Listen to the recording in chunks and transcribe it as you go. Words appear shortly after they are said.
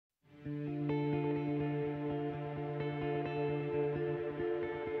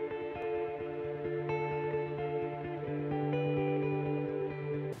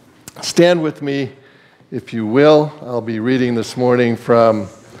Stand with me, if you will. I'll be reading this morning from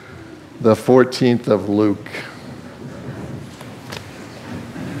the 14th of Luke.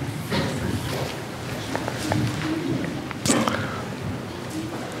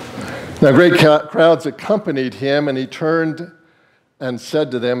 Now great crowds accompanied him, and he turned and said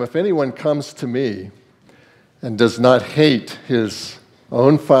to them, "If anyone comes to me and does not hate his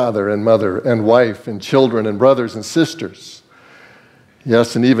own father and mother and wife and children and brothers and sisters,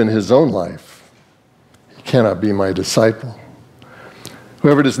 yes, and even his own life, he cannot be my disciple.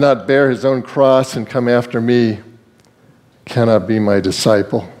 Whoever does not bear his own cross and come after me cannot be my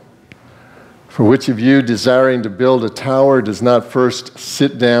disciple. For which of you, desiring to build a tower, does not first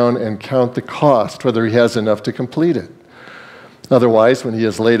sit down and count the cost, whether he has enough to complete it? Otherwise, when he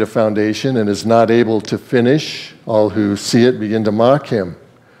has laid a foundation and is not able to finish, all who see it begin to mock him,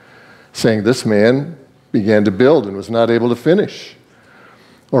 saying, 'This man began to build and was not able to finish.'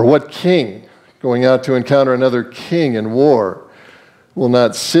 Or what king, going out to encounter another king in war, will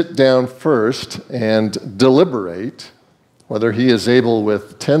not sit down first and deliberate whether he is able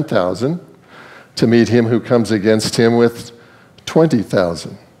with 10,000 to meet him who comes against him with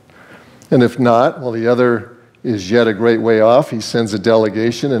 20,000? And if not, while the other is yet a great way off, he sends a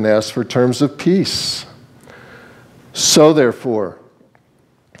delegation and asks for terms of peace. So therefore,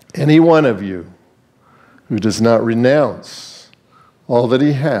 any one of you who does not renounce all that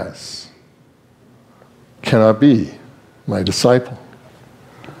he has cannot be my disciple."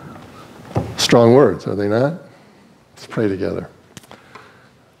 Strong words, are they not? Let's pray together.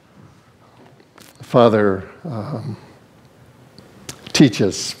 Father, teach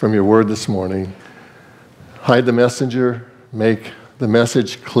us from your word this morning. Hide the messenger, make the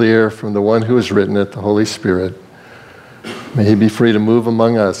message clear from the one who has written it, the Holy Spirit. May he be free to move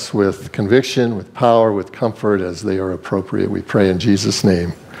among us with conviction, with power, with comfort as they are appropriate. We pray in Jesus'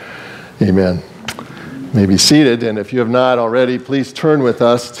 name. Amen. You may be seated, and if you have not already, please turn with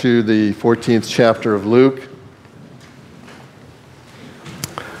us to the 14th chapter of Luke,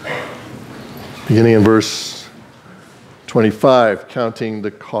 beginning in verse 25, counting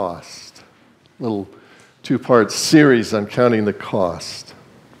the cost. Little two-part series on counting the cost.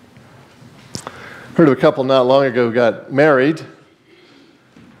 Heard of a couple not long ago who got married,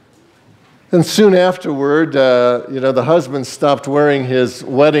 and soon afterward, the husband stopped wearing his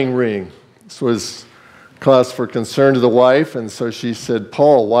wedding ring. This was cause for concern to the wife, and so she said,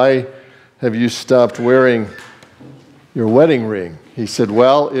 "Paul, why have you stopped wearing your wedding ring?" He said,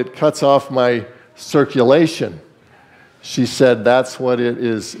 "Well, it cuts off my circulation." She said, "That's what it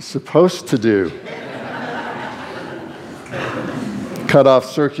is supposed to do." Cut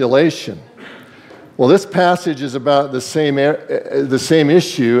off circulation. Well, this passage is about the same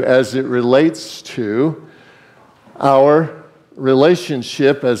issue as it relates to our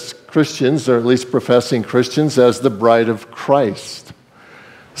relationship as Christians, or at least professing Christians, as the bride of Christ.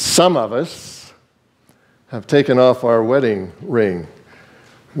 Some of us have taken off our wedding ring.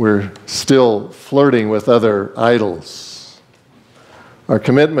 We're still flirting with other idols. Our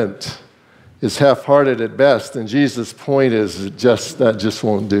commitment is half-hearted at best, and Jesus' point is that just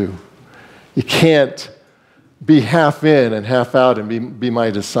won't do. You can't be half in and half out and be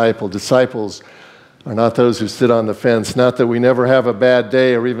my disciple. Disciples are not those who sit on the fence. Not that we never have a bad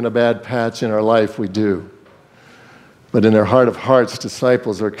day or even a bad patch in our life, we do. But in their heart of hearts,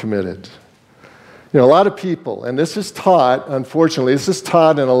 disciples are committed. A lot of people, and this is taught, unfortunately, this is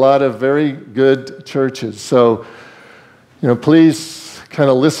taught in a lot of very good churches. So, please kind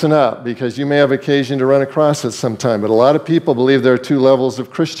of listen up, because you may have occasion to run across it sometime. But a lot of people believe there are two levels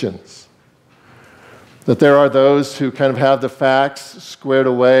of Christians. That there are those who kind of have the facts squared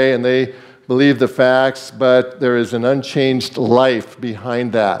away, and they believe the facts, but there is an unchanged life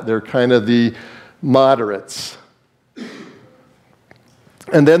behind that. They're kind of the moderates.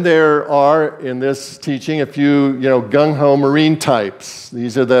 And then there are, in this teaching, a few, gung-ho Marine types.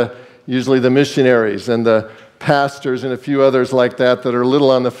 These are usually the missionaries and the pastors and a few others like that are a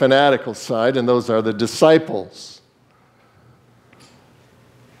little on the fanatical side, and those are the disciples.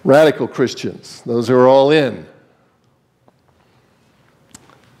 Radical Christians, those who are all in.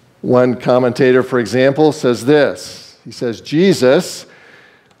 One commentator, for example, says this. He says, Jesus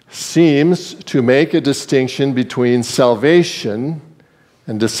seems to make a distinction between salvation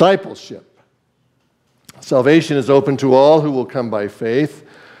and discipleship. Salvation is open to all who will come by faith,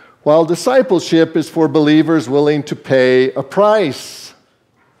 while discipleship is for believers willing to pay a price.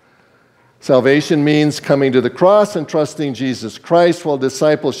 Salvation means coming to the cross and trusting Jesus Christ, while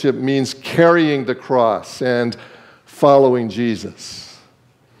discipleship means carrying the cross and following Jesus.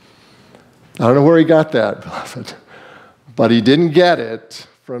 I don't know where he got that, beloved, but he didn't get it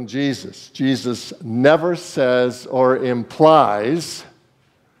from Jesus. Jesus never says or implies.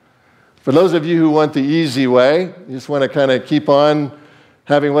 For those of you who want the easy way, you just want to kind of keep on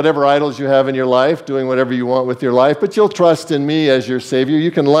having whatever idols you have in your life, doing whatever you want with your life, but you'll trust in me as your Savior,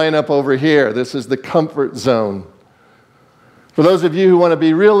 you can line up over here. This is the comfort zone. For those of you who want to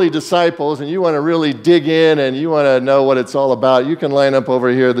be really disciples and you want to really dig in and you want to know what it's all about, you can line up over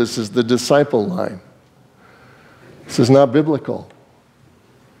here. This is the disciple line. This is not biblical,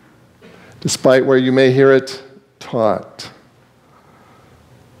 despite where you may hear it taught.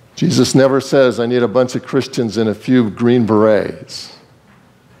 Jesus never says, I need a bunch of Christians in a few green berets.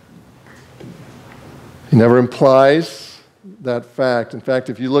 He never implies that fact. In fact,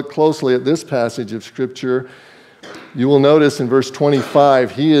 if you look closely at this passage of Scripture, you will notice in verse 25,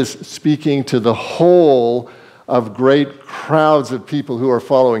 he is speaking to the whole of great crowds of people who are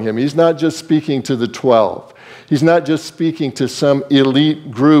following him. He's not just speaking to the 12. He's not just speaking to some elite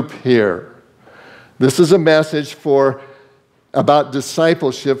group here. This is a message about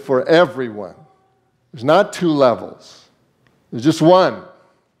discipleship for everyone. There's not two levels. There's just one.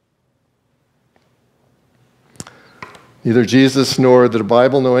 Neither Jesus nor the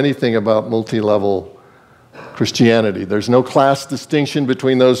Bible know anything about multi-level Christianity. There's no class distinction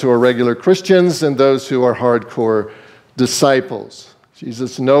between those who are regular Christians and those who are hardcore disciples.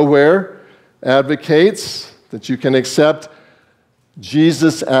 Jesus nowhere advocates that you can accept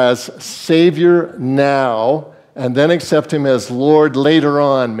Jesus as Savior now and then accept him as Lord later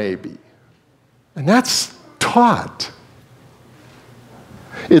on, maybe. And that's taught.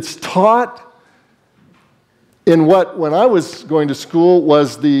 It's taught in what, when I was going to school,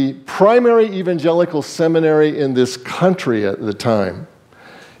 was the primary evangelical seminary in this country at the time.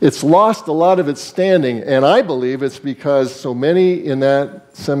 It's lost a lot of its standing, and I believe it's because so many in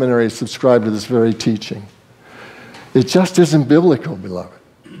that seminary subscribe to this very teaching. It just isn't biblical, beloved.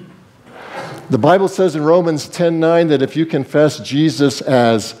 The Bible says in Romans 10:9 that if you confess Jesus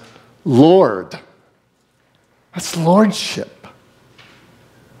as Lord, that's lordship.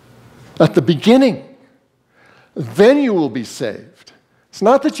 At the beginning, then you will be saved. It's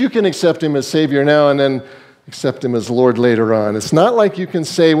not that you can accept him as Savior now and then accept him as Lord later on. It's not like you can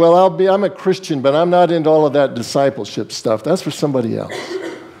say, well, I'm a Christian, but I'm not into all of that discipleship stuff. That's for somebody else.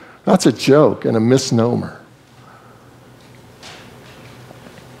 That's a joke and a misnomer.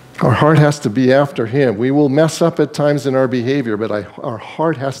 Our heart has to be after him. We will mess up at times in our behavior, but our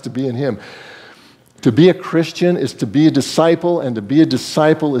heart has to be in him. To be a Christian is to be a disciple, and to be a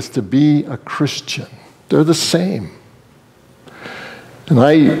disciple is to be a Christian. They're the same. And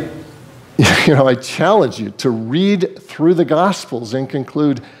I challenge you to read through the Gospels and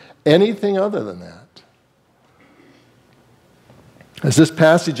conclude anything other than that. As this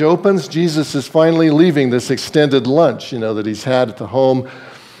passage opens, Jesus is finally leaving this extended lunch, that he's had at the home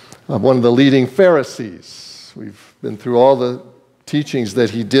of one of the leading Pharisees. We've been through all the teachings that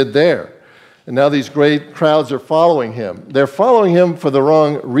he did there. And now these great crowds are following him. They're following him for the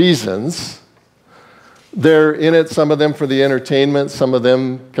wrong reasons. They're in it, some of them for the entertainment, some of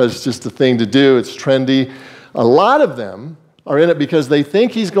them because it's just a thing to do, it's trendy. A lot of them are in it because they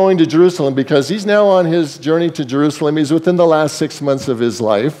think he's going to Jerusalem, because he's now on his journey to Jerusalem. He's within the last 6 months of his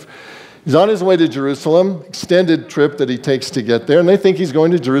life. He's on his way to Jerusalem, extended trip that he takes to get there, and they think he's going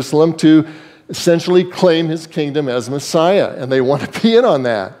to Jerusalem to essentially claim his kingdom as Messiah, and they want to be in on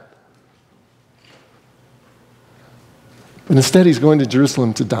that. But instead, he's going to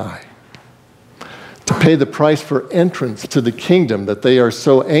Jerusalem to die, to pay the price for entrance to the kingdom that they are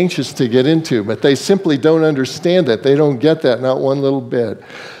so anxious to get into, but they simply don't understand that. They don't get that, not one little bit.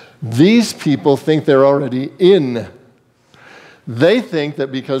 These people think they're already in. They think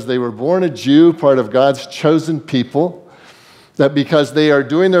that because they were born a Jew, part of God's chosen people, that because they are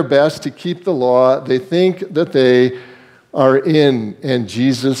doing their best to keep the law, they think that they are in, and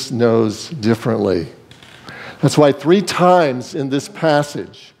Jesus knows differently. That's why 3 times in this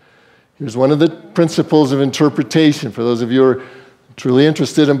passage, here's one of the principles of interpretation. For those of you who are truly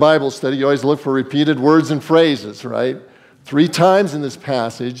interested in Bible study, you always look for repeated words and phrases, right? 3 times in this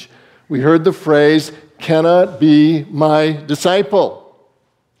passage, we heard the phrase, cannot be my disciple.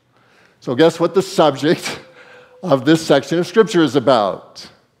 So guess what the subject of this section of Scripture is about?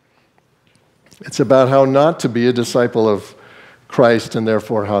 It's about how not to be a disciple of Christ, and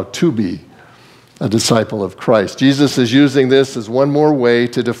therefore how to be a disciple of Christ. Jesus is using this as one more way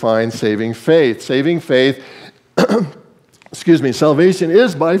to define saving faith. Saving faith, salvation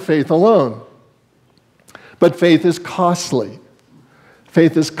is by faith alone. But faith is costly.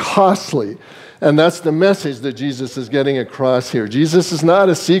 Faith is costly. And that's the message that Jesus is getting across here. Jesus is not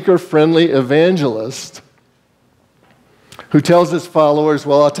a seeker-friendly evangelist who tells his followers,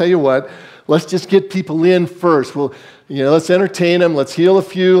 well, I'll tell you what, let's just get people in first. Let's entertain them, let's heal a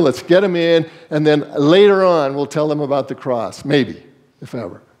few, let's get them in, and then later on we'll tell them about the cross, maybe, if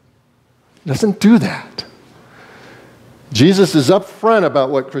ever. He doesn't do that. Jesus is upfront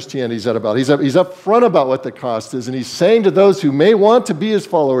about what Christianity is about. He's upfront about what the cost is, and he's saying to those who may want to be his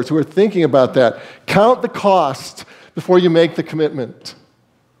followers, who are thinking about that, count the cost before you make the commitment.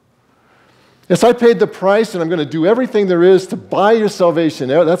 Yes, I paid the price, and I'm going to do everything there is to buy your salvation.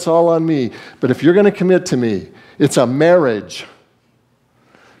 That's all on me. But if you're going to commit to me, it's a marriage,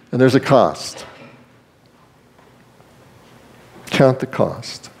 and there's a cost. Count the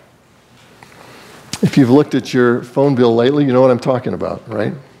cost. If you've looked at your phone bill lately, you know what I'm talking about,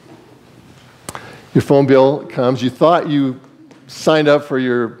 right? Your phone bill comes. You thought you signed up for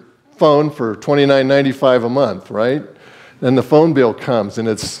your phone for $29.95 a month, right? Then the phone bill comes, and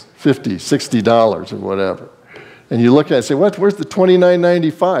it's $50, $60 or whatever. And you look at it and say, where's the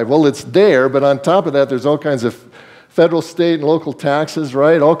 $29.95? Well, it's there, but on top of that, there's all kinds of federal, state, and local taxes,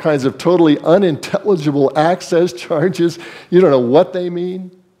 right? All kinds of totally unintelligible access charges. You don't know what they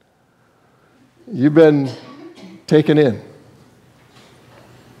mean. You've been taken in.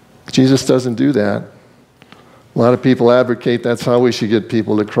 Jesus doesn't do that. A lot of people advocate that's how we should get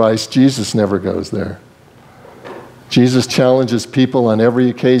people to Christ. Jesus never goes there. Jesus challenges people on every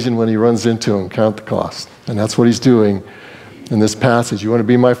occasion when he runs into them, count the cost. And that's what he's doing in this passage. You want to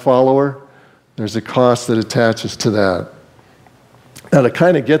be my follower? There's a cost that attaches to that. Now, to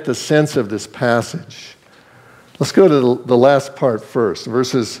kind of get the sense of this passage, let's go to the last part first,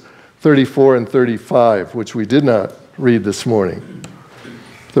 verses 34 and 35, which we did not read this morning.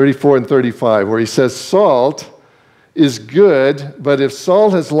 34 and 35, where he says, salt is good, but if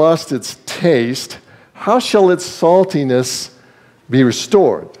salt has lost its taste, how shall its saltiness be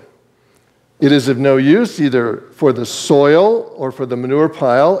restored? It is of no use either for the soil or for the manure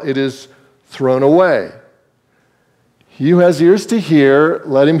pile. It is thrown away. He who has ears to hear,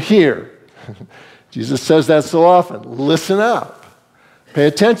 let him hear. Jesus says that so often. Listen up. Pay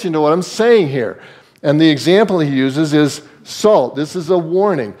attention to what I'm saying here. And the example he uses is salt. This is a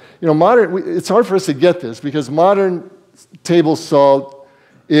warning. It's hard for us to get this because modern table salt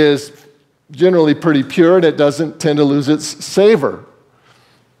is generally pretty pure, and it doesn't tend to lose its savor.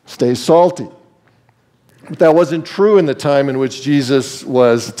 Stays salty. But that wasn't true in the time in which Jesus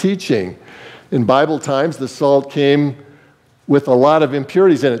was teaching. In Bible times, the salt came with a lot of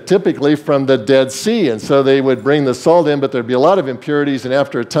impurities in it, typically from the Dead Sea. And so they would bring the salt in, but there'd be a lot of impurities, and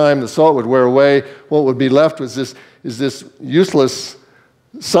after a time, the salt would wear away. What would be left was this useless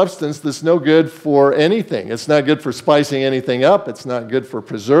substance that's no good for anything. It's not good for spicing anything up. It's not good for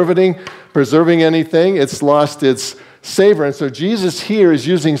preserving anything. It's lost its savor. And so Jesus here is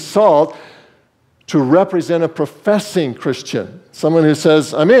using salt to represent a professing Christian, someone who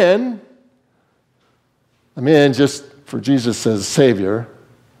says, I'm in just for Jesus as Savior.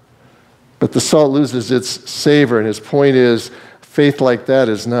 But the salt loses its savor, and his point is, faith like that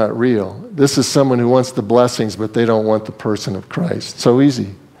is not real. This is someone who wants the blessings, but they don't want the person of Christ. So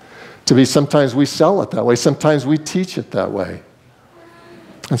easy to be. Sometimes we sell it that way. Sometimes we teach it that way.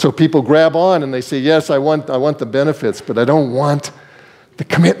 And so people grab on and they say, yes, I want the benefits, but I don't want the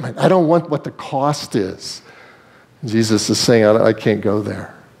commitment. I don't want what the cost is. Jesus is saying, I can't go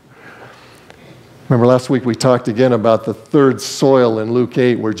there. Remember last week we talked again about the third soil in Luke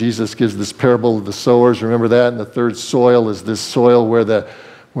 8 where Jesus gives this parable of the sowers. Remember that? And the third soil is this soil where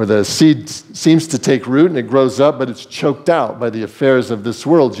the seed seems to take root and it grows up, but it's choked out by the affairs of this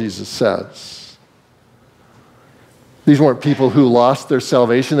world, Jesus says. These weren't people who lost their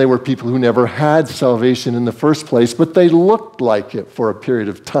salvation. They were people who never had salvation in the first place, but they looked like it for a period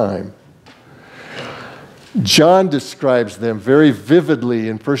of time. John describes them very vividly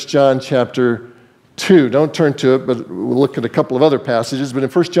in 1 John chapter 2. Don't turn to it, but we'll look at a couple of other passages. But in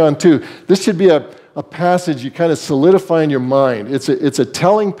 1 John 2, this should be a passage you kind of solidify in your mind. It's a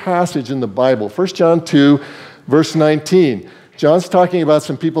telling passage in the Bible. 1 John 2, verse 19. John's talking about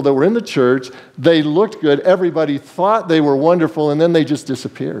some people that were in the church. They looked good. Everybody thought they were wonderful, and then they just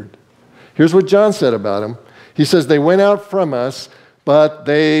disappeared. Here's what John said about them. He says, they went out from us, but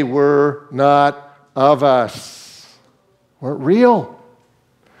they were not of us. Weren't real.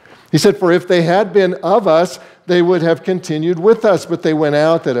 He said, for if they had been of us, they would have continued with us, but they went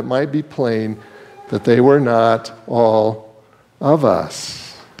out that it might be plain that they were not all of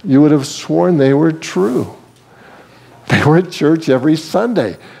us. You would have sworn they were true. They were at church every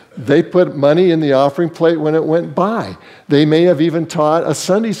Sunday. They put money in the offering plate when it went by. They may have even taught a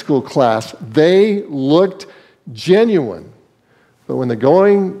Sunday school class. They looked genuine. But when the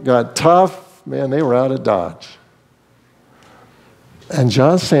going got tough, man, they were out of Dodge. And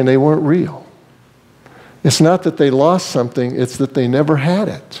John's saying they weren't real. It's not that they lost something, it's that they never had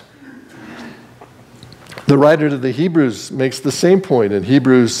it. The writer to the Hebrews makes the same point in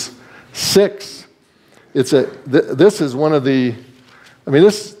Hebrews 6. This is one of the,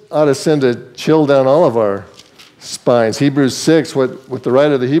 this ought to send a chill down all of our spines. Hebrews 6, what the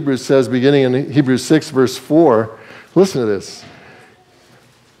writer of the Hebrews says, beginning in Hebrews 6, verse 4. Listen to this.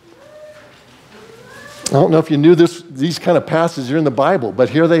 I don't know if you knew these kind of passages are in the Bible, but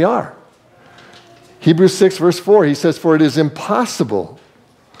here they are. Hebrews 6, verse 4, he says, "For it is impossible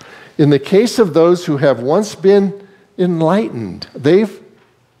in the case of those who have once been enlightened." They've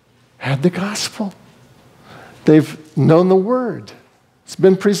had the gospel. They've known the word. It's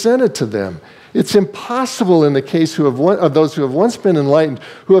been presented to them. It's impossible in the case of those who have once been enlightened,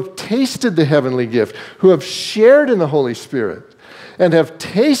 who have tasted the heavenly gift, who have shared in the Holy Spirit, and have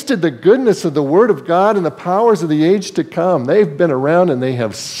tasted the goodness of the Word of God and the powers of the age to come. They've been around and they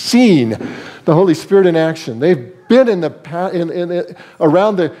have seen the Holy Spirit in action. They've been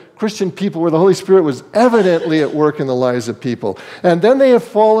around the Christian people where the Holy Spirit was evidently at work in the lives of people. And then they have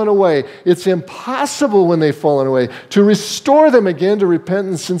fallen away. It's impossible when they've fallen away to restore them again to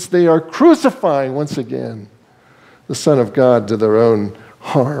repentance, since they are crucifying once again the Son of God to their own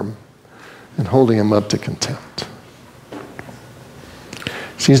harm and holding him up to contempt.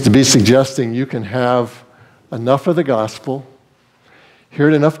 Seems to be suggesting you can have enough of the gospel, hear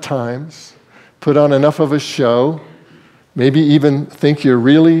it enough times, put on enough of a show, maybe even think you're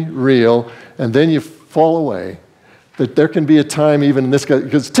really real, and then you fall away. That there can be a time even in this,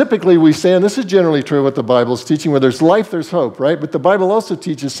 because typically we say, and this is generally true what the Bible is teaching, where there's life, there's hope, right? But the Bible also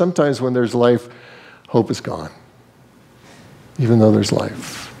teaches sometimes when there's life, hope is gone, even though there's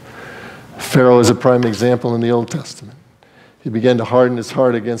life. Pharaoh is a prime example in the Old Testament. He began to harden his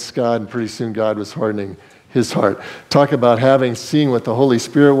heart against God, and pretty soon God was hardening his heart. Talk about seeing what the Holy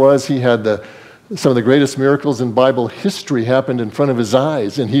Spirit was. He had some of the greatest miracles in Bible history happened in front of his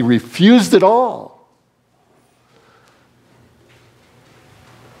eyes, and he refused it all.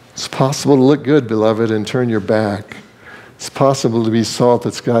 It's possible to look good, beloved, and turn your back. It's possible to be salt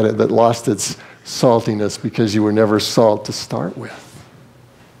that lost its saltiness because you were never salt to start with.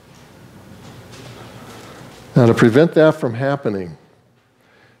 Now, to prevent that from happening,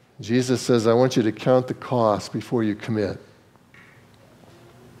 Jesus says, I want you to count the cost before you commit.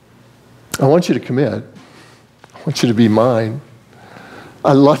 I want you to commit. I want you to be mine.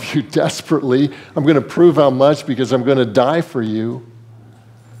 I love you desperately. I'm going to prove how much because I'm going to die for you.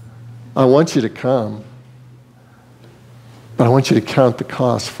 I want you to come. But I want you to count the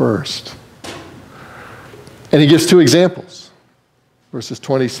cost first. And he gives two examples. Verses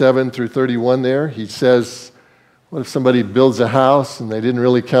 27 through 31 there, he says, what if somebody builds a house and they didn't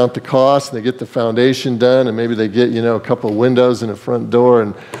really count the cost, and they get the foundation done, and maybe they get, a couple of windows and a front door,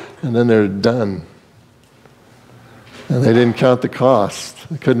 and then they're done. And they didn't count the cost.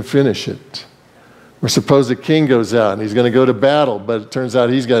 They couldn't finish it. Or suppose a king goes out and he's going to go to battle, but it turns out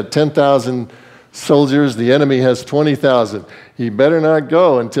he's got 10,000 soldiers. The enemy has 20,000. He better not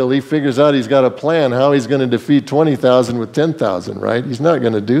go until he figures out he's got a plan how he's going to defeat 20,000 with 10,000, right? He's not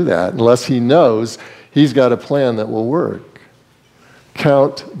going to do that unless he knows he's got a plan that will work.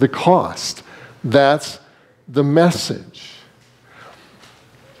 Count the cost. That's the message.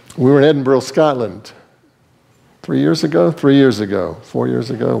 We were in Edinburgh, Scotland 4 years ago,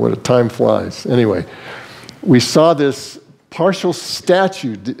 what time flies. Anyway, we saw this partial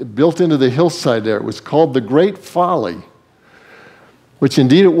statue built into the hillside there. It was called the Great Folly, which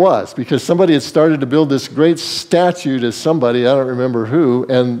indeed it was, because somebody had started to build this great statue to somebody, I don't remember who,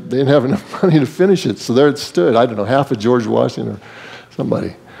 and they didn't have enough money to finish it. So there it stood, I don't know, half of George Washington or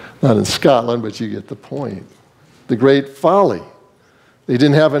somebody. Not in Scotland, but you get the point. The Great Folly. They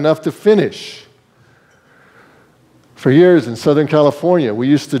didn't have enough to finish. For years in Southern California, we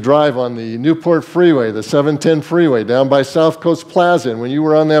used to drive on the Newport Freeway, the 710 freeway, down by South Coast Plaza. And when you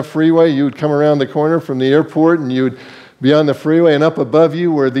were on that freeway, you would come around the corner from the airport and you would be on the freeway, and up above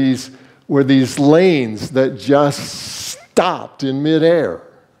you were these lanes that just stopped in midair.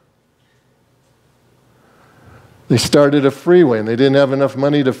 They started a freeway and they didn't have enough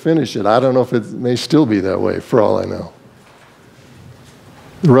money to finish it. I don't know if it may still be that way, for all I know.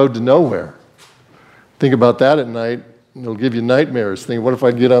 The road to nowhere. Think about that at night, and it'll give you nightmares. Think, what if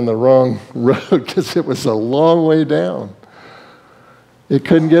I get on the wrong road? Because it was a long way down. It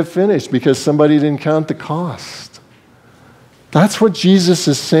couldn't get finished because somebody didn't count the cost. That's what Jesus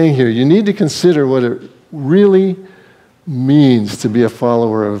is saying here. You need to consider what it really means to be a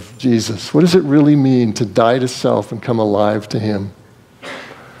follower of Jesus. What does it really mean to die to self and come alive to him?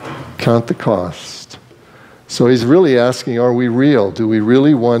 Count the cost. So he's really asking, are we real? Do we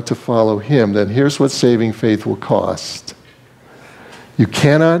really want to follow him? Then here's what saving faith will cost. You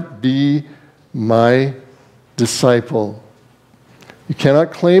cannot be my disciple. You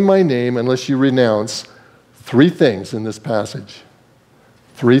cannot claim my name unless you renounce 3 things in this passage.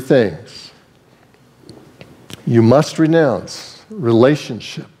 3 things. You must renounce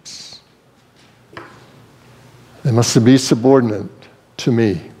relationships. They must be subordinate to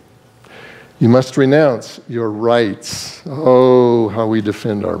me. You must renounce your rights. Oh, how we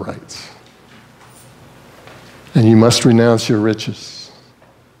defend our rights. And you must renounce your riches.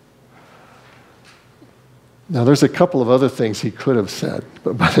 Now, there's a couple of other things he could have said,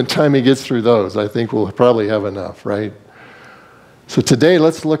 but by the time he gets through those, I think we'll probably have enough, right? So today,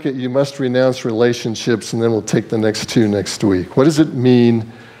 let's look at you must renounce relationships, and then we'll take the next 2 next week. What does it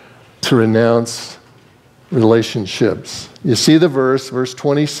mean to renounce relationships? You see the verse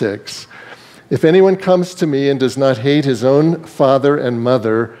 26. If anyone comes to me and does not hate his own father and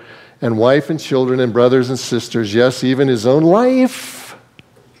mother and wife and children and brothers and sisters, yes, even his own life.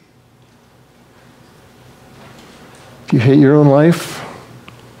 Do you hate your own life?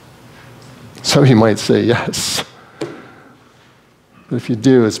 Some of you might say yes. But if you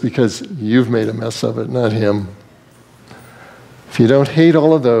do, it's because you've made a mess of it, not him. If you don't hate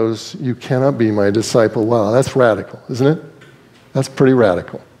all of those, you cannot be my disciple. Wow, that's radical, isn't it? That's pretty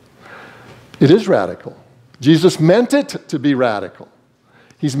radical. It is radical. Jesus meant it to be radical.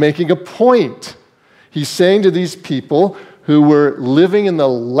 He's making a point. He's saying to these people who were living in the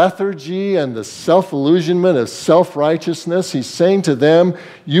lethargy and the self-illusionment of self-righteousness, he's saying to them,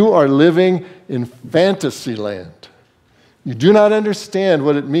 you are living in fantasy land. You do not understand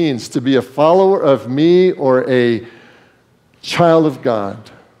what it means to be a follower of me or a child of God.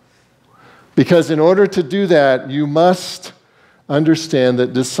 Because in order to do that, you must understand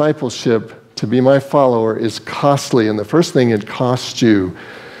that discipleship, to be my follower, is costly. And the first thing it costs you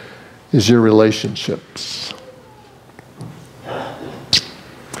is your relationships.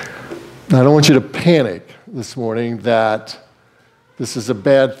 Now, I don't want you to panic this morning that this is a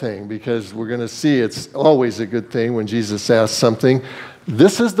bad thing, because we're going to see it's always a good thing when Jesus asks something.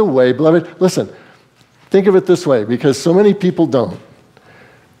 This is the way, beloved. Listen, think of it this way, because so many people don't.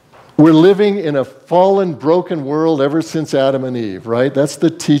 We're living in a fallen, broken world ever since Adam and Eve, right? That's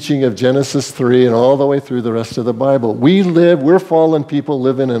the teaching of Genesis 3 and all the way through the rest of the Bible. We're fallen people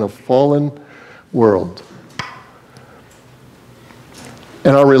living in a fallen world.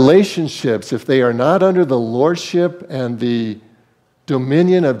 And our relationships, if they are not under the lordship and the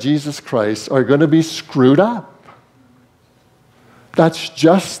dominion of Jesus Christ, are going to be screwed up. That's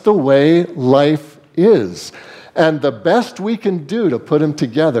just the way life is. And the best we can do to put them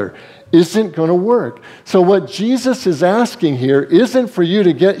together isn't going to work. So what Jesus is asking here isn't for you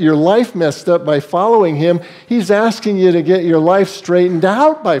to get your life messed up by following him. He's asking you to get your life straightened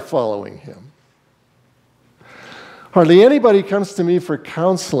out by following him. Hardly anybody comes to me for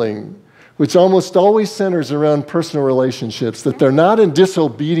counseling, which almost always centers around personal relationships, that they're not in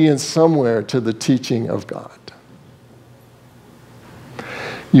disobedience somewhere to the teaching of God.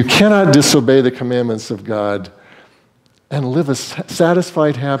 You cannot disobey the commandments of God and live a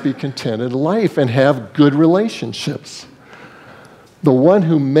satisfied, happy, contented life and have good relationships. The one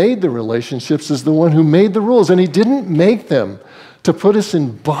who made the relationships is the one who made the rules, and he didn't make them to put us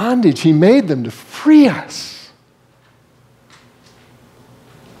in bondage. He made them to free us.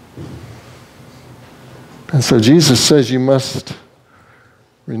 And so Jesus says you must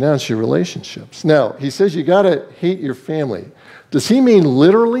renounce your relationships. Now, he says you got to hate your family. Does he mean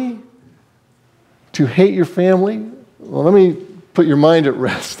literally to hate your family? Well, let me put your mind at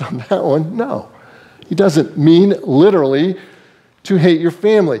rest on that one. No, he doesn't mean literally to hate your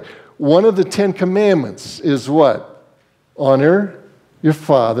family. One of the 10 commandments is what? Honor your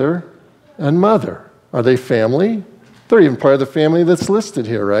father and mother. Are they family? They're even part of the family that's listed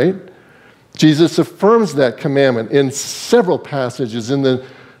here, right? Jesus affirms that commandment in several passages in the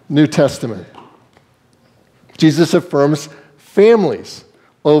New Testament. Jesus affirms families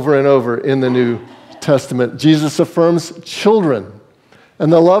over and over in the New Testament. Jesus affirms children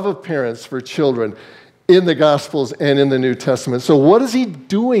and the love of parents for children in the Gospels and in the New Testament. So what is he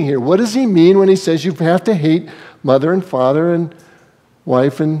doing here? What does he mean when he says you have to hate mother and father and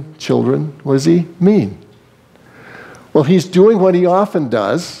wife and children? What does he mean? Well, he's doing what he often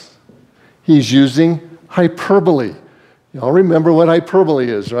does. He's using hyperbole. You all remember what hyperbole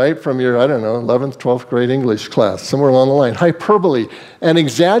is, right? From your, 11th, 12th grade English class, somewhere along the line. Hyperbole, an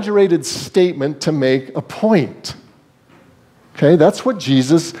exaggerated statement to make a point. Okay, that's what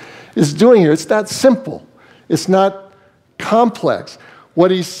Jesus is doing here. It's that simple. It's not complex.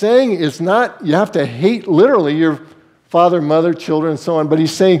 What he's saying is not, you have to hate literally your father, mother, children, and so on, but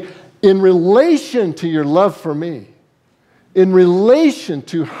he's saying, in relation to your love for me, in relation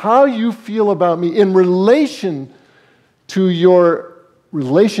to how you feel about me, in relation to your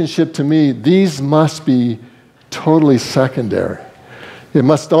relationship to me, these must be totally secondary. It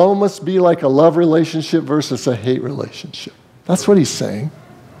must almost be like a love relationship versus a hate relationship. That's what he's saying.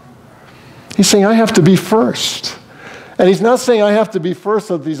 He's saying, I have to be first. And he's not saying I have to be first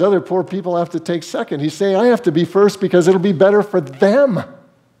so these other poor people have to take second. He's saying I have to be first because it'll be better for them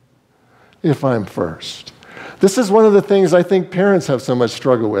if I'm first. This is one of the things I think parents have so much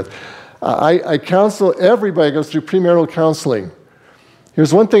struggle with. I counsel everybody who goes through premarital counseling.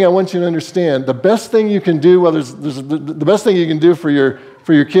 Here's one thing I want you to understand. The best thing you can do, well, the best thing you can do for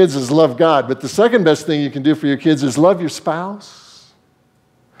your kids is love God, but the second best thing you can do for your kids is love your spouse.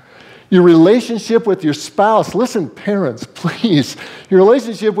 Your relationship with your spouse, listen, parents, please, your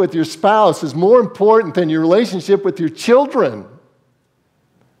relationship with your spouse is more important than your relationship with your children.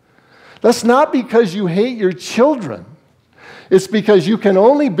 That's not because you hate your children. It's because you can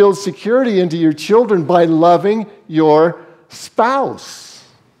only build security into your children by loving your spouse.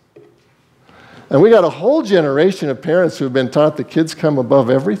 And we got a whole generation of parents who have been taught the kids come above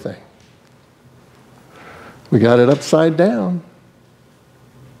everything. We got it upside down.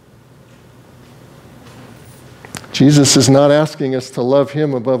 Jesus is not asking us to love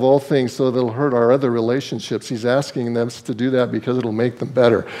him above all things so that it'll hurt our other relationships. He's asking us to do that because it'll make them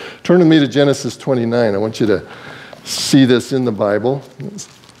better. Turn with me to Genesis 29. I want you to see this in the Bible.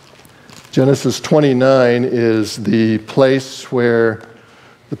 Genesis 29 is the place where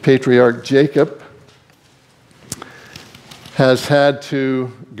the patriarch Jacob has had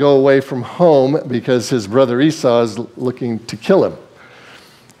to go away from home because his brother Esau is looking to kill him.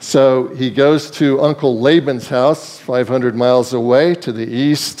 So he goes to Uncle Laban's house, 500 miles away to the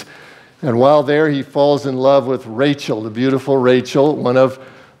east, and while there he falls in love with Rachel, the beautiful Rachel, one of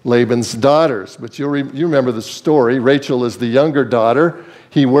Laban's daughters. But you remember the story. Rachel is the younger daughter.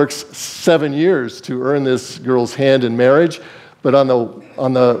 He works 7 years to earn this girl's hand in marriage, but on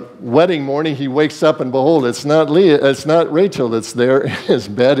the wedding morning he wakes up and behold, it's not Rachel that's there in his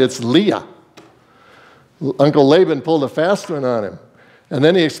bed, it's Leah. Uncle Laban pulled a fast one on him. And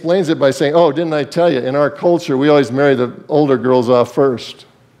then he explains it by saying, oh, didn't I tell you, in our culture, we always marry the older girls off first.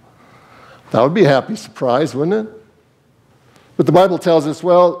 That would be a happy surprise, wouldn't it? But the Bible tells us,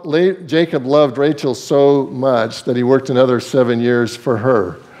 well, Jacob loved Rachel so much that he worked another 7 years for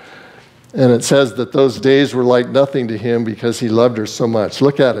her. And it says that those days were like nothing to him because he loved her so much.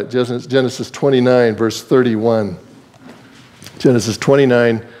 Look at it, Genesis 29, verse 31. Genesis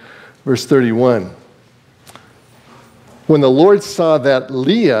 29, verse 31. When the Lord saw that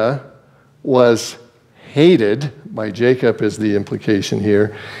Leah was hated by Jacob, is the implication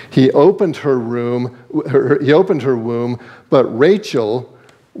here, he opened her womb, but Rachel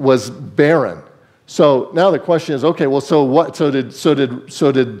was barren. So now the question is, okay, well, so what? So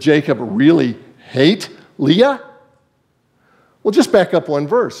did Jacob really hate Leah? Well, just back up one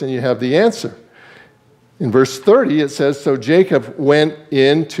verse and you have the answer. In verse 30, it says, so Jacob went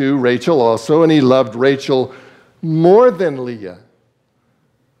in to Rachel also, and he loved Rachel more than Leah,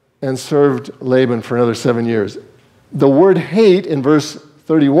 and served Laban for another 7 years. The word hate in verse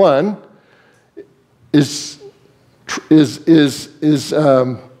 31 is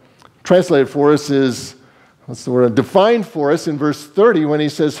translated for us is, what's the word, defined for us in verse 30 when he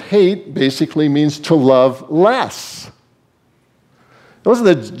says hate basically means to love less. It wasn't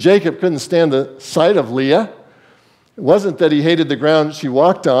that Jacob couldn't stand the sight of Leah. It wasn't that he hated the ground she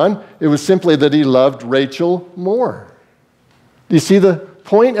walked on. It was simply that he loved Rachel more. Do you see the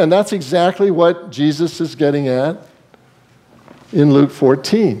point? And that's exactly what Jesus is getting at in Luke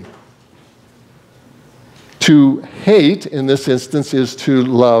 14. To hate, in this instance, is to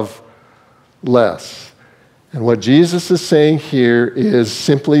love less. And what Jesus is saying here is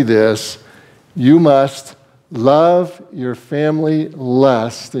simply this: you must love your family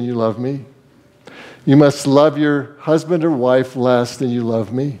less than you love me. You must love your husband or wife less than you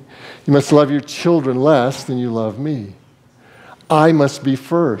love me. You must love your children less than you love me. I must be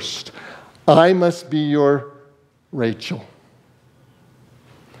first. I must be your Rachel.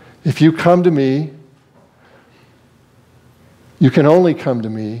 If you come to me, you can only come to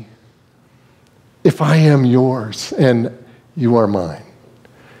me if I am yours and you are mine.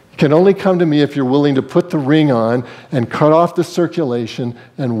 You can only come to me if you're willing to put the ring on and cut off the circulation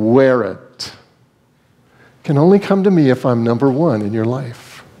and wear it. Can only come to me if I'm number one in your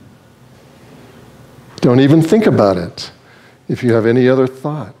life. Don't even think about it if you have any other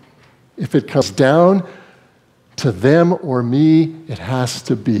thought. If it comes down to them or me, it has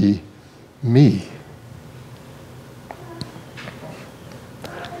to be me.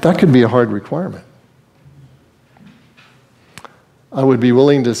 That could be a hard requirement. I would be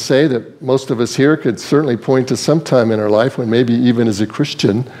willing to say that most of us here could certainly point to some time in our life when maybe even as a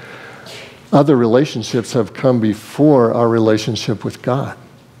Christian, other relationships have come before our relationship with God.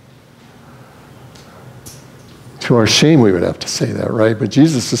 To our shame, we would have to say that, right? But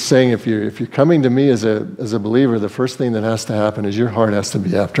Jesus is saying if you're coming to me as a believer, the first thing that has to happen is your heart has to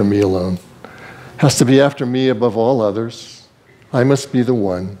be after me alone. Has to be after me above all others. I must be the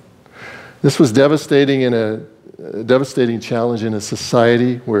one. This was devastating devastating challenge in a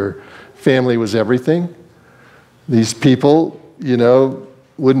society where family was everything. These people,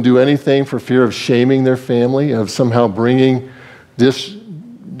 wouldn't do anything for fear of shaming their family, of somehow bringing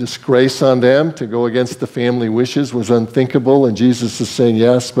disgrace on them. To go against the family wishes was unthinkable, and Jesus is saying,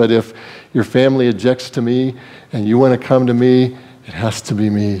 yes, but if your family objects to me and you want to come to me, it has to be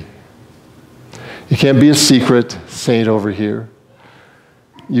me. You can't be a secret saint over here.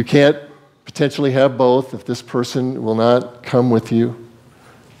 You can't potentially have both if this person will not come with you.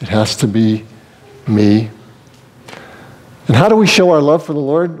 It has to be me. And how do we show our love for the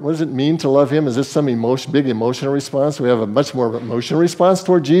Lord? What does it mean to love Him? Is this some big emotional response? We have a much more emotional response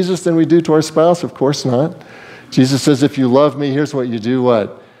toward Jesus than we do to our spouse? Of course not. Jesus says, if you love me, here's what you do,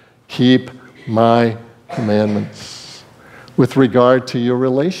 what? Keep my commandments. With regard to your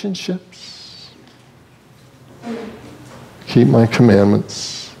relationships, keep my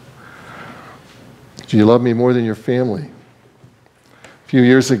commandments. Do you love me more than your family? A few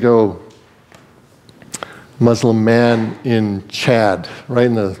years ago, Muslim man in Chad, right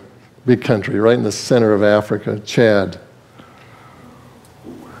in the big country, right in the center of Africa, Chad.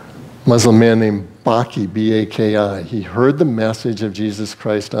 Muslim man named Baki, B-A-K-I. He heard the message of Jesus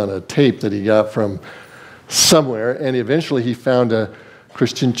Christ on a tape that he got from somewhere, and eventually he found a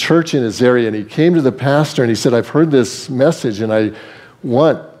Christian church in his area, and he came to the pastor and he said, I've heard this message and I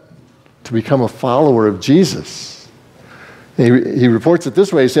want to become a follower of Jesus. He reports it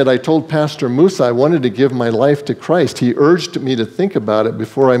this way. He said, I told Pastor Musa I wanted to give my life to Christ. He urged me to think about it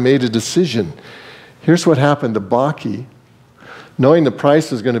before I made a decision. Here's what happened to Baki. Knowing the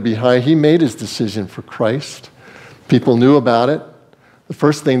price was going to be high, he made his decision for Christ. People knew about it. The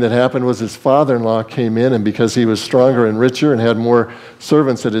first thing that happened was his father-in-law came in, and because he was stronger and richer and had more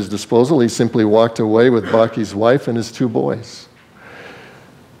servants at his disposal, he simply walked away with Baki's wife and his 2 boys.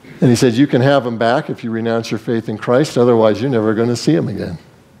 And he said, you can have them back if you renounce your faith in Christ, otherwise you're never going to see them again.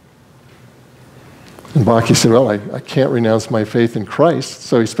 And Baki said, well, I can't renounce my faith in Christ.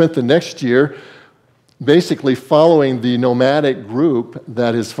 So he spent the next year basically following the nomadic group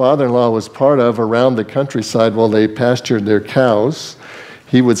that his father-in-law was part of around the countryside while they pastured their cows.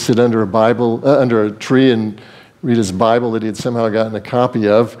 He would sit under a tree and read his Bible that he had somehow gotten a copy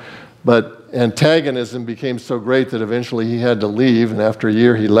of. But antagonism became so great that eventually he had to leave, and after a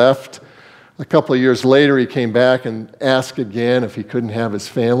year he left. A couple of years later he came back and asked again if he couldn't have his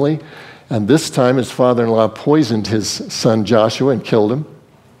family, and this time his father-in-law poisoned his son Joshua and killed him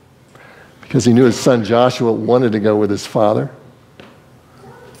because he knew his son Joshua wanted to go with his father.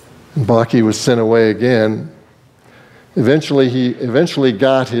 And Baki was sent away again. He eventually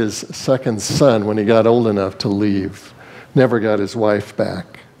got his second son when he got old enough to leave. Never got his wife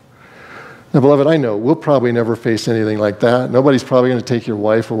back. Now, beloved, I know we'll probably never face anything like that. Nobody's probably going to take your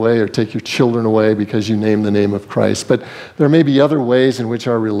wife away or take your children away because you name the name of Christ. But there may be other ways in which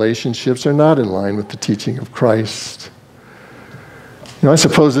our relationships are not in line with the teaching of Christ. I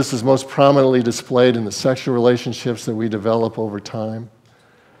suppose this is most prominently displayed in the sexual relationships that we develop over time.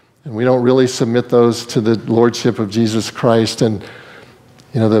 And we don't really submit those to the lordship of Jesus Christ. And,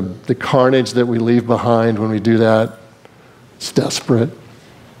 the carnage that we leave behind when we do that, it's desperate.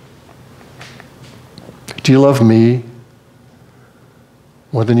 Do you love me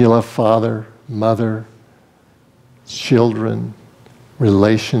more than you love father, mother, children,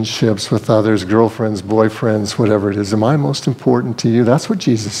 relationships with others, girlfriends, boyfriends, whatever it is? Am I most important to you? That's what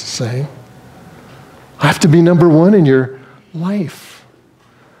Jesus is saying. I have to be number one in your life.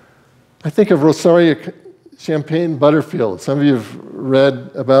 I think of Rosaria Champagne Butterfield. Some of you have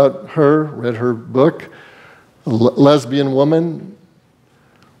read about her, read her book, a lesbian woman.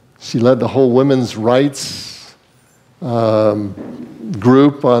 She led the whole women's rights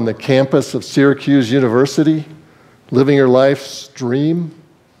group on the campus of Syracuse University, living her life's dream.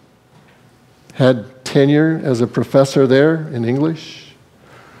 Had tenure as a professor there in English.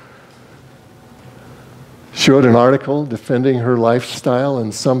 She wrote an article defending her lifestyle,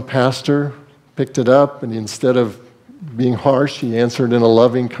 and some pastor picked it up, and instead of being harsh, he answered in a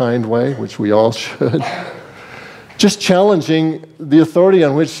loving, kind way, which we all should. just challenging the authority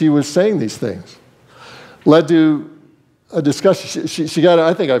on which she was saying these things. Led to a discussion. She got,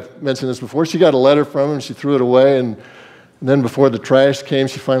 I think I've mentioned this before, she got a letter from him, she threw it away, and then before the trash came,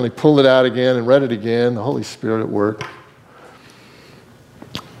 she finally pulled it out again and read it again. The Holy Spirit at work.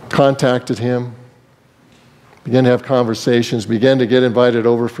 Contacted him, began to have conversations, began to get invited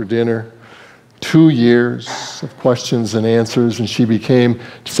over for dinner. 2 years of questions and answers, and she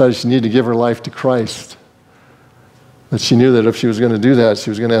decided she needed to give her life to Christ. But she knew that if she was going to do that, she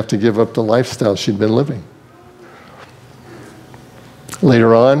was going to have to give up the lifestyle she'd been living.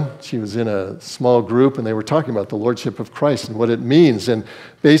 Later on, she was in a small group, and they were talking about the Lordship of Christ and what it means. And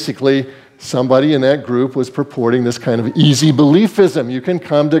basically, somebody in that group was purporting this kind of easy beliefism. You can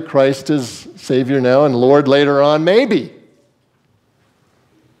come to Christ as Savior now and Lord later on, maybe.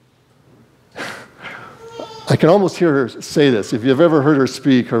 I can almost hear her say this. If you've ever heard her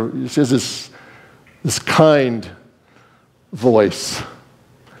speak, she has this kind voice.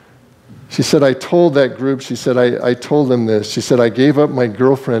 She said, I told that group, she said, I told them this. She said, I gave up my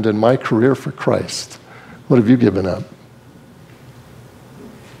girlfriend and my career for Christ. What have you given up?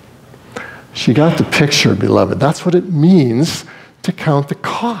 She got the picture, beloved. That's what it means to count the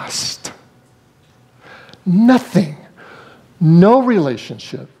cost. Nothing. No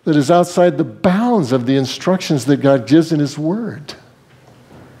relationship that is outside the bounds of the instructions that God gives in His Word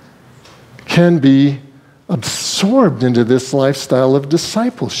can be absorbed into this lifestyle of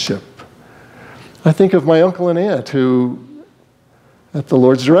discipleship. I think of my uncle and aunt who, at the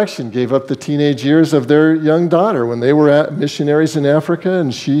Lord's direction, gave up the teenage years of their young daughter when they were missionaries in Africa,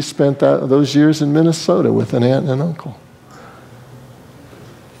 and she spent those years in Minnesota with an aunt and an uncle.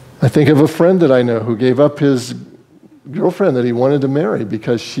 I think of a friend that I know who gave up his girlfriend that he wanted to marry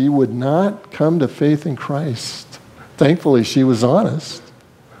because she would not come to faith in Christ. Thankfully, she was honest.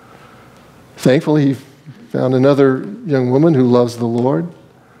 Thankfully, he found another young woman who loves the Lord.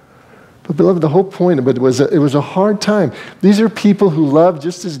 But beloved, the whole point of it was a hard time. These are people who love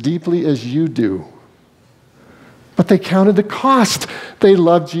just as deeply as you do. But they counted the cost. They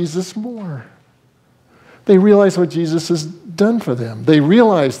loved Jesus more. They realized what Jesus has done for them. They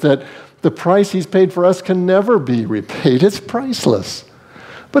realized that the price He's paid for us can never be repaid. It's priceless.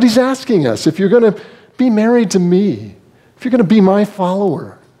 But He's asking us, if you're going to be married to me, if you're going to be my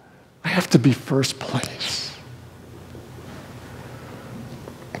follower, I have to be first place.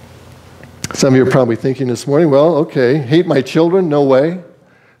 Some of you are probably thinking this morning, well, okay, hate my children? No way.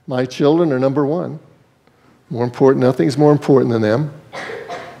 My children are number one. More important, nothing's more important than them.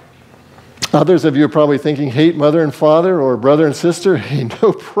 Others of you are probably thinking, hate mother and father or brother and sister? Hey,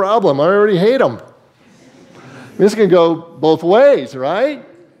 no problem. I already hate them. This can go both ways, right?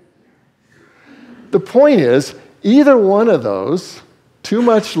 The point is, either one of those, too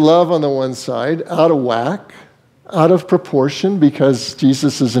much love on the one side, out of whack, out of proportion because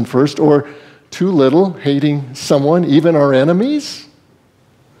Jesus isn't first, or too little, hating someone, even our enemies,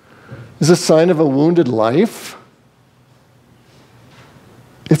 is a sign of a wounded life.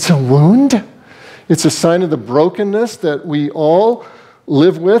 It's a wound. It's a sign of the brokenness that we all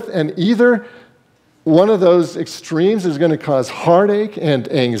live with, and either one of those extremes is going to cause heartache and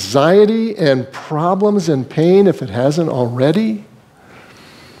anxiety and problems and pain if it hasn't already.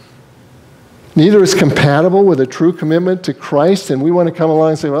 Neither is compatible with a true commitment to Christ, and we want to come along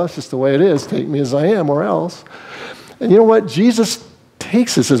and say, well, that's just the way it is. Take me as I am or else. And you know what? Jesus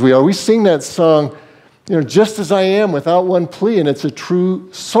takes us as we are. We sing that song, just as I am, without one plea, and it's a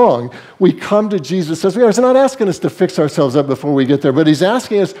true song. We come to Jesus as we are. He's not asking us to fix ourselves up before we get there, but He's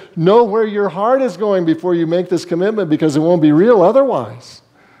asking us, know where your heart is going before you make this commitment, because it won't be real otherwise.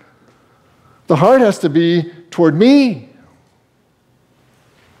 The heart has to be toward me.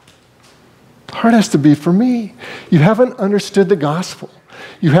 The heart has to be for me. You haven't understood the gospel.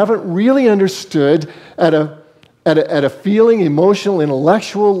 You haven't really understood at a feeling, emotional,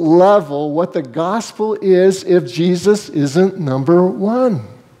 intellectual level what the gospel is if Jesus isn't number one.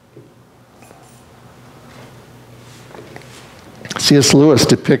 C.S. Lewis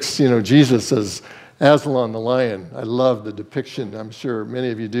depicts, Jesus as Aslan the lion. I love the depiction. I'm sure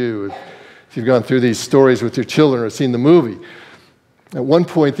many of you do if you've gone through these stories with your children or seen the movie. At one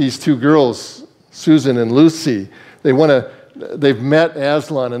point, these two girls, Susan and Lucy, they've met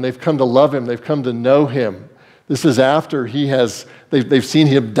Aslan and they've come to love him. They've come to know him. This is after they've seen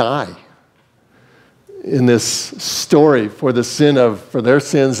him die in this story for their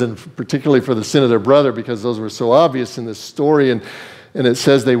sins, and particularly for the sin of their brother, because those were so obvious in this story. And it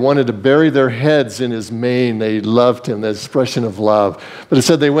says they wanted to bury their heads in his mane. They loved him, the expression of love. But it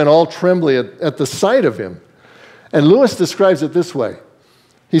said they went all trembly at the sight of him. And Lewis describes it this way.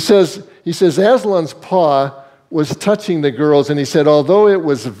 He says Aslan's paw was touching the girls, and he said, although it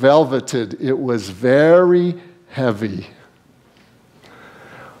was velveted, it was very heavy.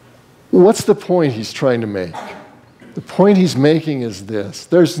 What's the point he's trying to make? The point he's making is this: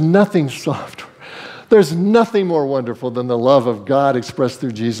 there's nothing softer, there's nothing more wonderful than the love of God expressed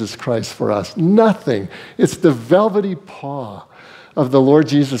through Jesus Christ for us. Nothing. It's the velvety paw of the Lord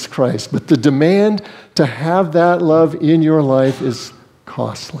Jesus Christ. But the demand to have that love in your life is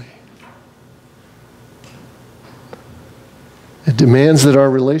costly. It demands that our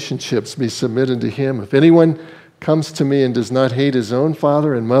relationships be submitted to Him. If anyone comes to me and does not hate his own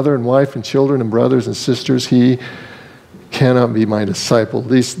father and mother and wife and children and brothers and sisters, he cannot be my disciple.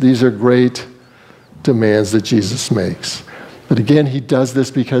 These are great demands that Jesus makes. But again, He does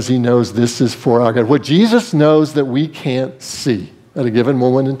this because He knows this is for our good. What Jesus knows that we can't see at a given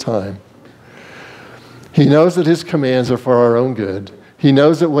moment in time, He knows that His commands are for our own good. He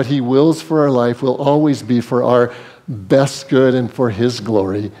knows that what He wills for our life will always be for our best good and for His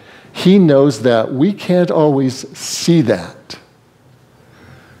glory. He knows that. We can't always see that.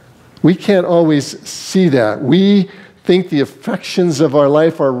 We can't always see that. We think the affections of our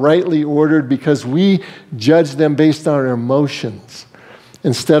life are rightly ordered because we judge them based on our emotions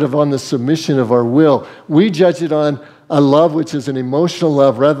instead of on the submission of our will. We judge it on a love which is an emotional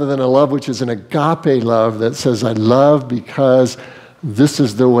love rather than a love which is an agape love that says, I love because this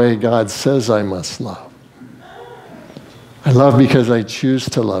is the way God says I must love. I love because I choose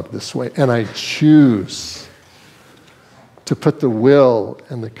to love this way, and I choose to put the will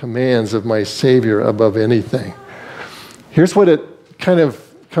and the commands of my Savior above anything. Here's what it kind of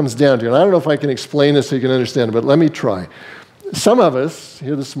comes down to, and I don't know if I can explain this so you can understand it, but let me try. Some of us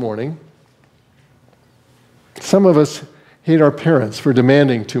here this morning, some of us hate our parents for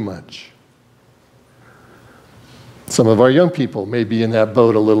demanding too much. Some of our young people may be in that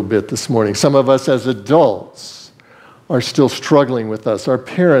boat a little bit this morning. Some of us as adults are still struggling with us. Our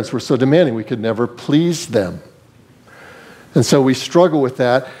parents were so demanding we could never please them. And so we struggle with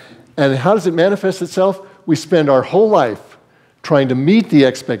that. And how does it manifest itself? We spend our whole life trying to meet the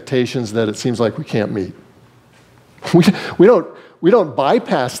expectations that it seems like we can't meet. We don't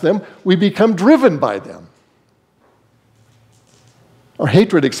bypass them. We become driven by them. Our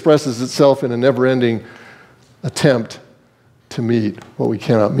hatred expresses itself in a never-ending attempt to meet what we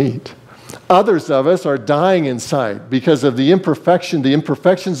cannot meet. Others of us are dying inside because of the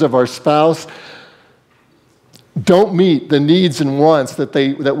imperfections of our spouse don't meet the needs and wants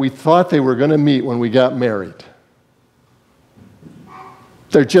that we thought they were going to meet when we got married.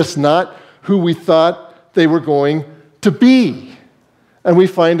 They're just not who we thought they were going to be. And we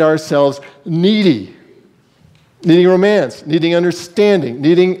find ourselves needing romance, needing understanding,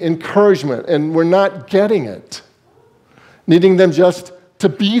 needing encouragement, and we're not getting it. Needing them just to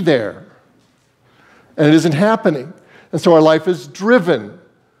be there. And it isn't happening. And so our life is driven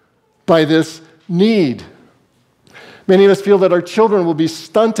by this need. Many of us feel that our children will be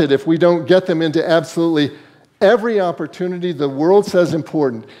stunted if we don't get them into absolutely every opportunity the world says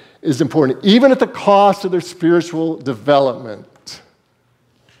is important, even at the cost of their spiritual development.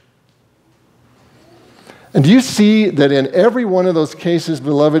 And do you see that in every one of those cases,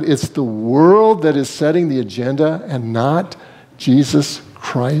 beloved, it's the world that is setting the agenda and not Jesus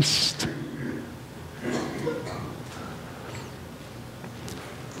Christ?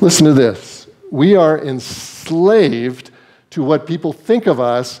 Listen to this. We are enslaved to what people think of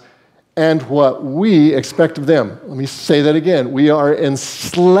us and what we expect of them. Let me say that again. We are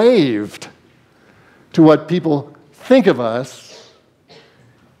enslaved to what people think of us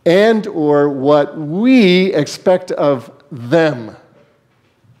and or what we expect of them.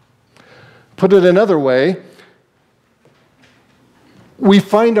 Put it another way, we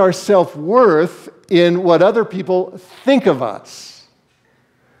find our self-worth in what other people think of us.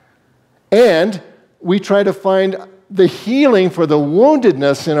 And we try to find the healing for the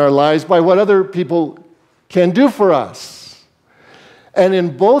woundedness in our lives by what other people can do for us. And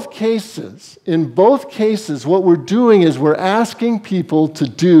in both cases, what we're doing is we're asking people to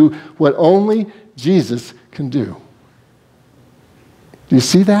do what only Jesus can do. Do you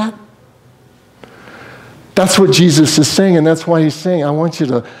see that? That's what Jesus is saying, and that's why He's saying, I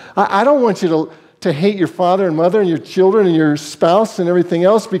don't want you to hate your father and mother and your children and your spouse and everything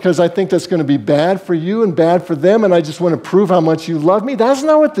else because I think that's going to be bad for you and bad for them and I just want to prove how much you love me. That's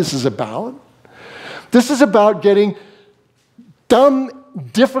not what this is about. This is about getting dumb,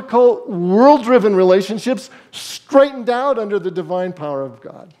 difficult, world-driven relationships straightened out under the divine power of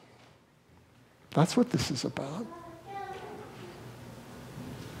God. That's what this is about.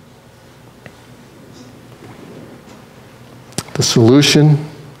 The solution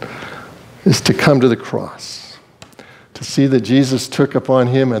is to come to the cross. to see that Jesus took upon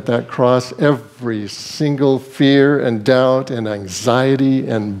him at that cross every single fear and doubt and anxiety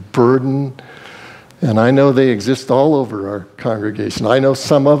and burden. And I know they exist all over our congregation. I know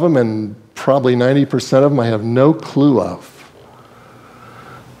some of them, and probably 90% of them I have no clue of.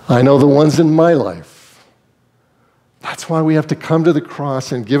 I know the ones in my life. That's why we have to come to the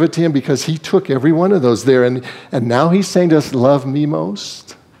cross and give it to him, because he took every one of those there. And now he's saying to us, love me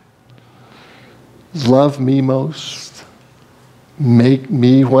most. Love me most. Make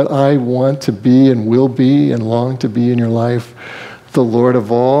me what I want to be and will be and long to be in your life, the Lord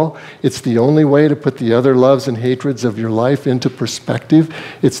of all. It's the only way to put the other loves and hatreds of your life into perspective.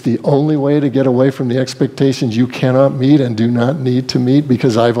 It's the only way to get away from the expectations you cannot meet and do not need to meet,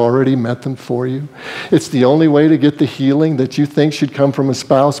 because I've already met them for you. It's the only way to get the healing that you think should come from a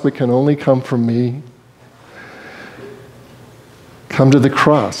spouse but can only come from me. Come to the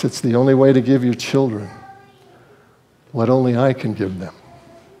cross. It's the only way to give your children what only I can give them.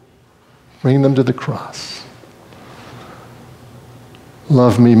 Bring them to the cross.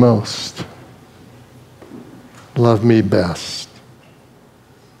 Love me most. Love me best.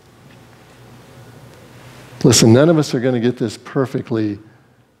 Listen, none of us are going to get this perfectly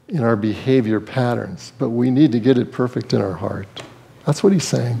in our behavior patterns, but we need to get it perfect in our heart. That's what he's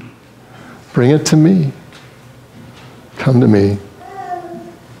saying. Bring it to me. Come to me.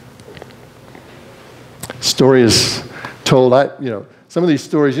 Story is told, some of these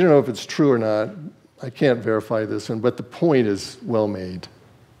stories, you don't know if it's true or not. I can't verify this one, but the point is well made.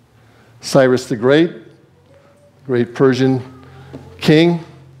 Cyrus the Great Persian king,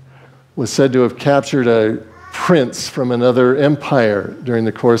 was said to have captured a prince from another empire during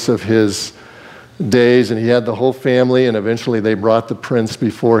the course of his days, and he had the whole family, and eventually they brought the prince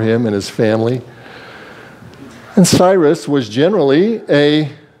before him and his family. And Cyrus was generally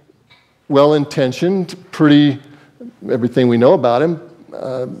a well-intentioned, everything we know about him,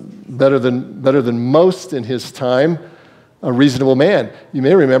 better than most in his time, a reasonable man. You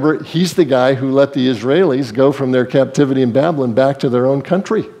may remember, he's the guy who let the Israelis go from their captivity in Babylon back to their own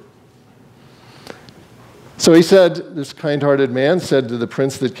country. So he said, this kind-hearted man said to the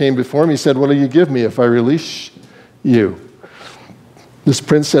prince that came before him, he said, what will you give me if I release you? This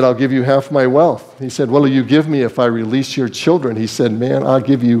prince said, I'll give you half my wealth. He said, what will you give me if I release your children? He said, man, I'll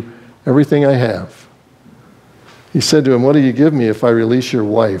give you everything I have. He said to him, what do you give me if I release your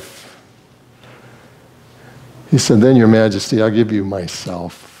wife? He said, then, your majesty, I'll give you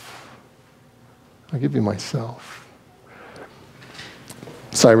myself. I'll give you myself.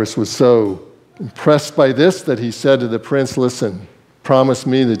 Cyrus was so impressed by this that he said to the prince, listen, promise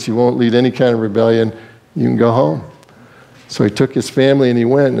me that you won't lead any kind of rebellion. You can go home. So he took his family and he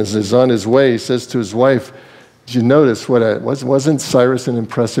went, and as he's on his way, he says to his wife, did you notice wasn't Cyrus an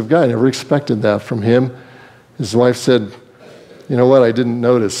impressive guy? I never expected that from him. His wife said, you know what, I didn't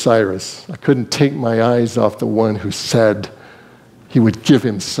notice Cyrus. I couldn't take my eyes off the one who said he would give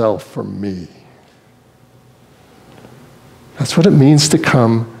himself for me. That's what it means to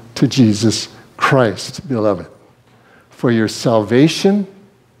come to Jesus Christ, beloved. For your salvation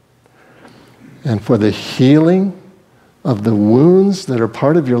and for the healing of the wounds that are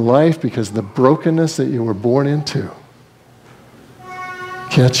part of your life because of the brokenness that you were born into.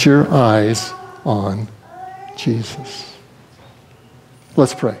 Get your eyes on Jesus.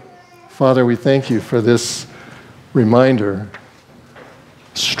 Let's pray. Father, we thank you for this reminder,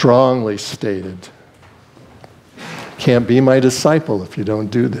 strongly stated. Can't be my disciple if you don't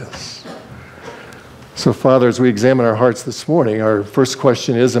do this. So, Father, as we examine our hearts this morning, our first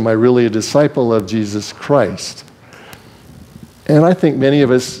question is, am I really a disciple of Jesus Christ? And I think many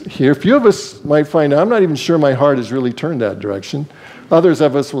of us here, few of us might find out, I'm not even sure my heart has really turned that direction. Others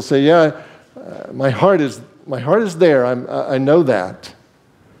of us will say, yeah, my heart is there. I know that.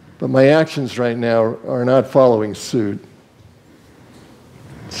 But my actions right now are not following suit.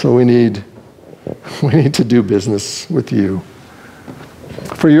 So we need to do business with you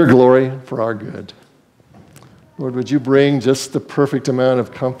for your glory, for our good. Lord, would you bring just the perfect amount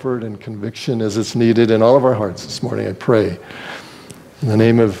of comfort and conviction as it's needed in all of our hearts this morning, I pray. In the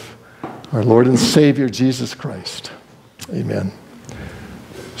name of our Lord and Savior, Jesus Christ. Amen.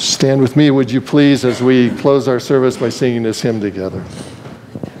 Stand with me, would you please, as we close our service by singing this hymn together.